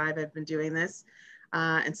out of the 5 I've been doing this.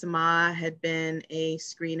 And Sama had been a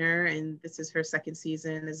screener, and this is her 2nd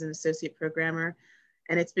season as an associate programmer.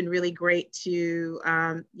 And it's been really great to,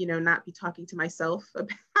 not be talking to myself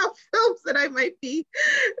about films that I might be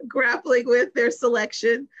grappling with their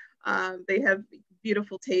selection. They have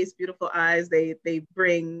beautiful taste, beautiful eyes. They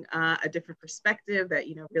bring a different perspective that,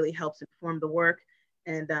 really helps inform the work.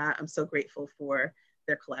 And I'm so grateful for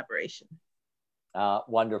their collaboration.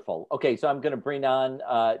 Wonderful. Okay, so I'm going to bring on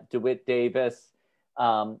DeWitt Davis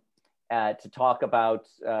to talk about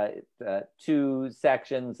 2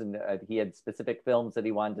 sections, and he had specific films that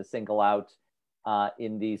he wanted to single out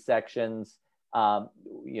in these sections.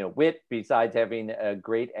 Whit, besides having a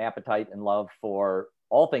great appetite and love for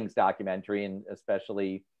all things documentary, and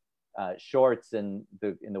especially shorts in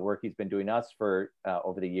the work he's been doing us for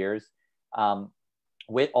over the years,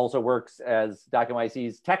 Whit also works as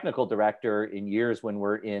NYC's technical director in years when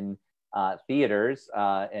we're in theaters,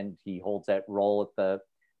 and he holds that role at the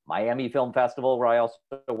Miami Film Festival, where I also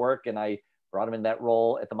work, and I brought him in that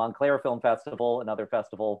role at the Montclair Film Festival, another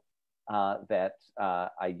festival that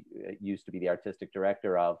I used to be the artistic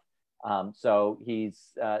director of. So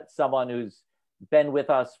he's someone who's been with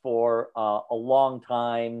us for a long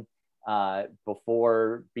time.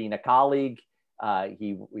 Before being a colleague,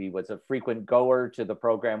 he was a frequent goer to the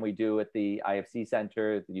program we do at the IFC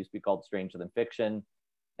Center. It used to be called Stranger Than Fiction.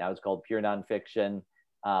 Now it's called Pure Nonfiction.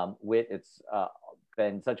 Whit, it's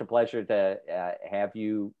been such a pleasure to have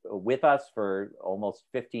you with us for almost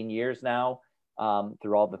 15 years now,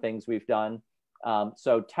 through all the things we've done.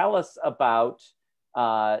 So tell us about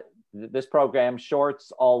this program,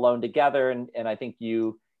 Shorts All Alone Together, and I think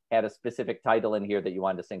you had a specific title in here that you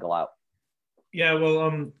wanted to single out. Yeah,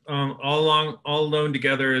 well, All Alone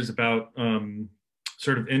Together is about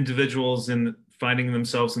sort of individuals in finding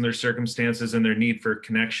themselves in their circumstances and their need for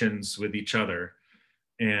connections with each other.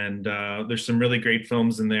 And there's some really great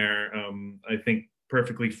films in there. I think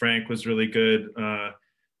Perfectly Frank was really good,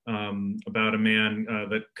 about a man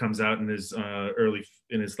that comes out in his late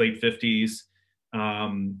 50s.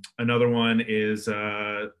 Another one is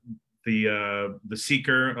The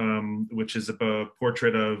Seeker, which is a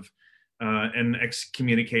portrait of an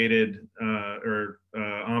excommunicated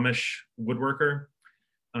Amish woodworker.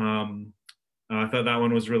 I thought that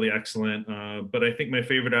one was really excellent, but I think my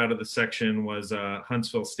favorite out of the section was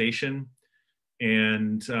Huntsville Station,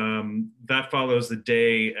 and that follows the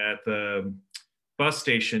day at the bus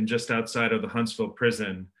station just outside of the Huntsville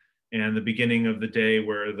prison, and the beginning of the day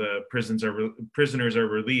where the prisoners are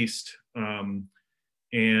released,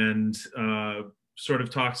 and sort of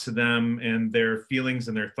talks to them and their feelings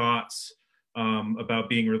and their thoughts about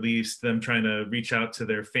being released, them trying to reach out to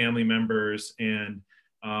their family members, and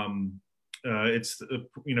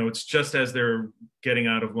it's just as they're getting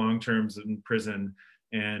out of long terms in prison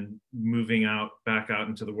and moving back out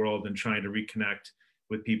into the world and trying to reconnect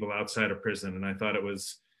with people outside of prison. And I thought it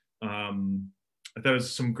was some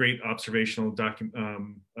great observational document,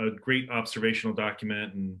 and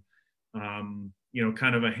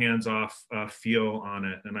kind of a hands-off feel on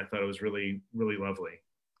it. And I thought it was really, really lovely.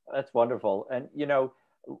 That's wonderful. And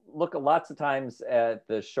look, lots of times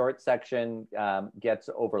the short section gets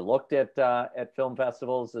overlooked at film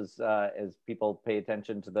festivals as people pay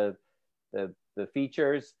attention to the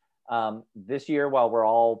features. This year, while we're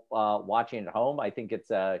all watching at home, I think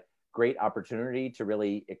it's a great opportunity to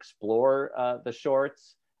really explore the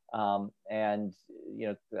shorts. And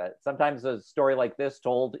sometimes a story like this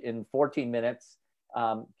told in 14 minutes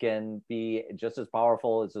can be just as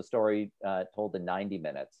powerful as a story told in 90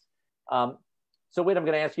 minutes. So Whit, I'm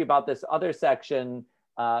going to ask you about this other section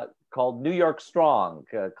called New York Strong,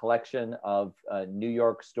 a collection of New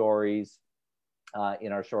York stories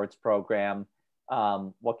in our shorts program.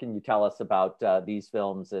 What can you tell us about these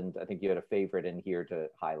films? And I think you had a favorite in here to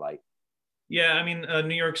highlight. Yeah, I mean,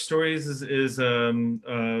 New York Stories is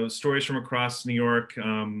stories from across New York,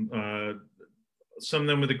 some of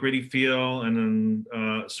them with a gritty feel, and then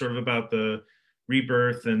sort of about the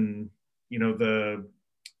rebirth and,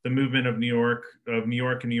 the movement of New York and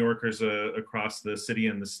New Yorkers across the city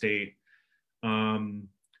and the state. I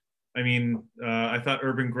thought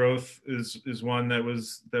Urban Growth is one that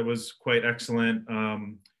was quite excellent,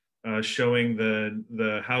 showing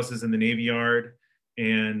the houses in the Navy Yard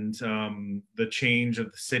and the change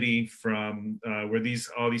of the city from where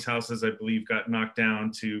all these houses, I believe, got knocked down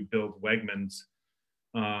to build Wegmans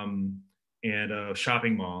and a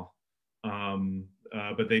shopping mall.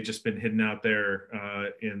 But they've just been hidden out there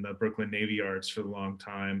in the Brooklyn Navy Yards for a long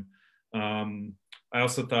time. I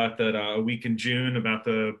also thought that A Week in June, about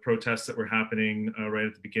the protests that were happening right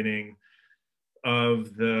at the beginning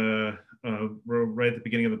of the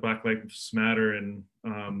Black Lives Matter and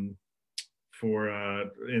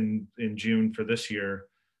in June for this year,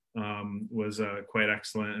 was quite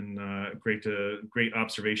excellent and great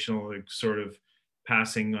observational, sort of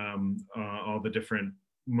passing all the different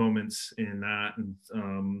moments in that. And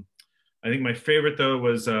I think my favorite though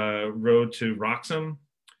was Road to Wroxham,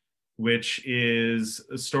 which is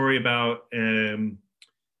a story about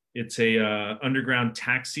it's a underground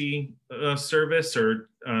taxi service or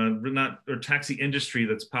taxi industry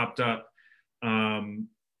that's popped up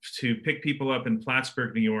to pick people up in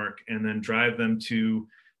Plattsburgh, New York, and then drive them to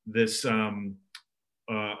this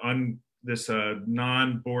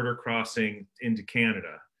non-border crossing into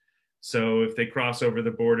Canada. So if they cross over the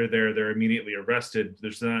border there, they're immediately arrested.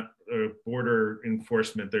 There's not a border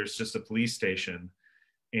enforcement, there's just a police station.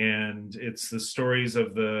 And it's the stories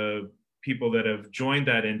of the people that have joined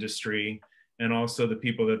that industry and also the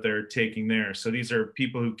people that they're taking there. So these are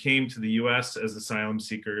people who came to the US as asylum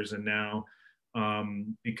seekers, and now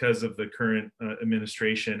because of the current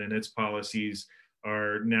administration and its policies,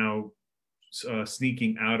 are now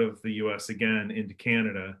sneaking out of the US again into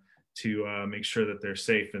Canada to make sure that they're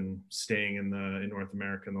safe and staying in North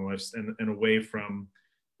America and away from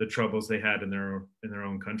the troubles they had in their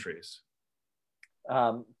own countries.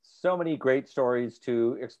 So many great stories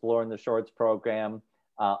to explore in the Shorts program.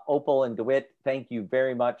 Opal and DeWitt, thank you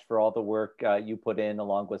very much for all the work you put in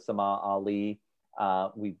along with Sama Ali.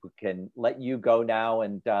 We can let you go now,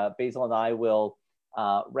 and Basil and I will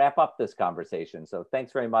wrap up this conversation. So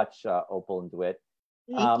thanks very much, Opal and DeWitt.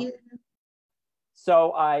 Thank you.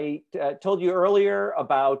 So I told you earlier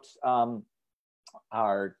about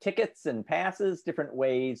our tickets and passes, different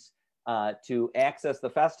ways to access the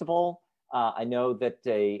festival. I know that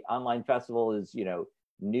a online festival is,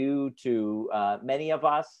 new to many of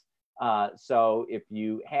us. So if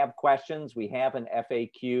you have questions, we have an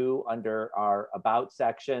FAQ under our About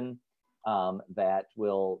section that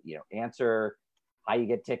will, answer how you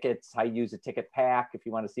get tickets, how you use a ticket pack if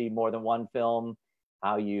you want to see more than one film,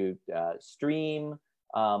 how you stream.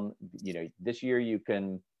 This year you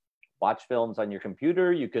can watch films on your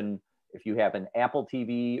computer. You can, if you have an Apple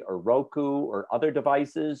TV or Roku or other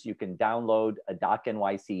devices, you can download a Doc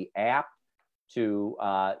NYC app to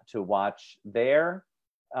watch there.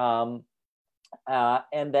 And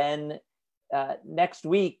then next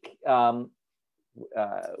week,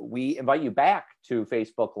 we invite you back to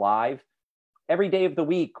Facebook Live. Every day of the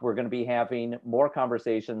week, we're going to be having more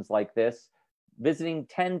conversations like this, visiting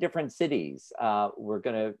 10 different cities. We're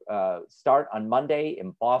going to start on Monday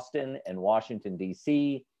in Boston and Washington,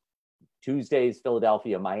 D.C., Tuesdays,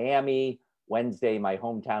 Philadelphia, Miami, Wednesday, my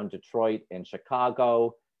hometown, Detroit and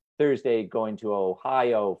Chicago, Thursday, going to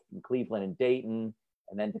Ohio, Cleveland and Dayton,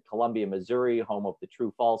 and then to Columbia, Missouri, home of the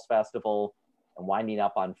True False Festival, and winding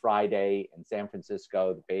up on Friday in San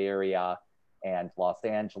Francisco, the Bay Area, and Los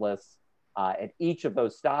Angeles. At each of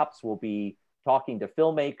those stops, we'll be talking to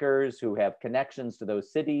filmmakers who have connections to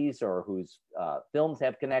those cities or whose films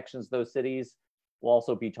have connections to those cities. We'll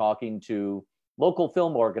also be talking to local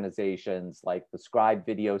film organizations like the Scribe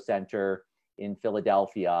Video Center in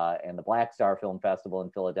Philadelphia and the Black Star Film Festival in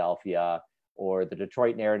Philadelphia, or the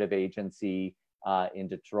Detroit Narrative Agency in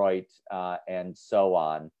Detroit, and so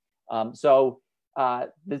on.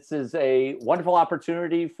 This is a wonderful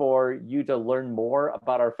opportunity for you to learn more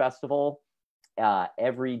about our festival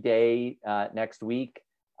every day next week,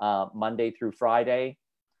 Monday through Friday.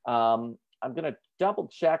 I'm going to double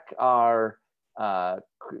check our,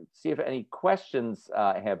 see if any questions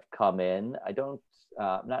have come in. I'm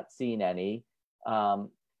not seeing any. I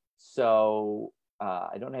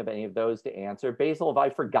don't have any of those to answer. Basil, have I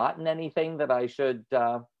forgotten anything that I should?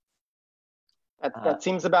 That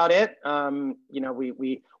seems about it. I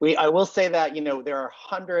will say that, there are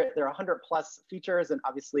 100 plus features and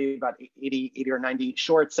obviously about 80 or 90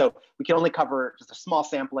 shorts. So we can only cover just a small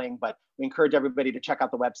sampling, but we encourage everybody to check out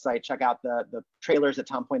the website, check out the trailers that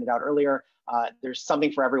Thom pointed out earlier. There's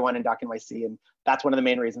something for everyone in Doc NYC, and that's one of the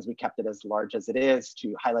main reasons we kept it as large as it is,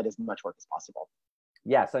 to highlight as much work as possible.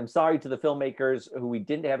 Yes, I'm sorry to the filmmakers who we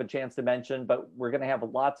didn't have a chance to mention, but we're going to have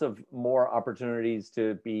lots of more opportunities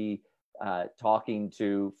to be talking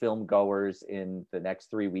to film goers in the next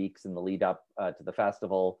 3 weeks in the lead up to the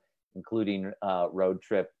festival, including road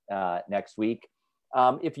trip next week.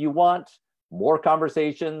 If you want more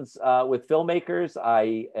conversations with filmmakers,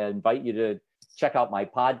 I invite you to check out my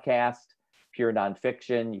podcast, Pure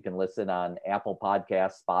Nonfiction. You can listen on Apple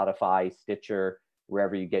Podcasts, Spotify, Stitcher,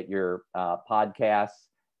 wherever you get your podcasts.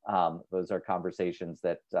 Those are conversations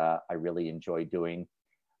that I really enjoy doing.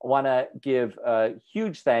 I want to give a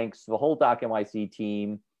huge thanks to the whole Doc NYC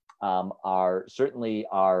team, certainly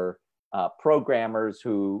our programmers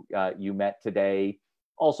who you met today,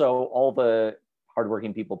 also all the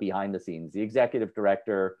hardworking people behind the scenes, the executive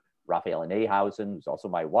director, Raphael Nahausen, who's also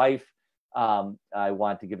my wife. I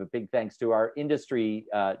want to give a big thanks to our industry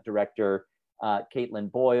director,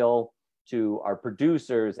 Caitlin Boyle, to our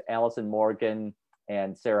producers, Allison Morgan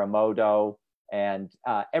and Sarah Modo, and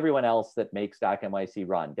everyone else that makes Doc NYC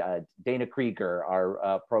run. Dana Krieger,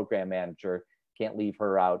 our program manager, can't leave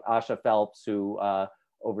her out. Asha Phelps, who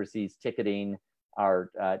oversees ticketing, our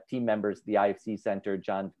team members at the IFC Center,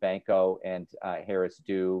 John Banco and Harris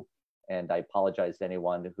Dew, and I apologize to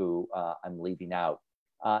anyone who I'm leaving out.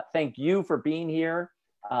 Thank you for being here.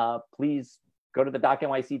 Please go to the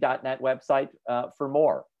docnyc.net website for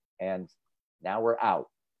more. And now we're out.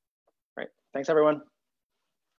 Right. Thanks, everyone.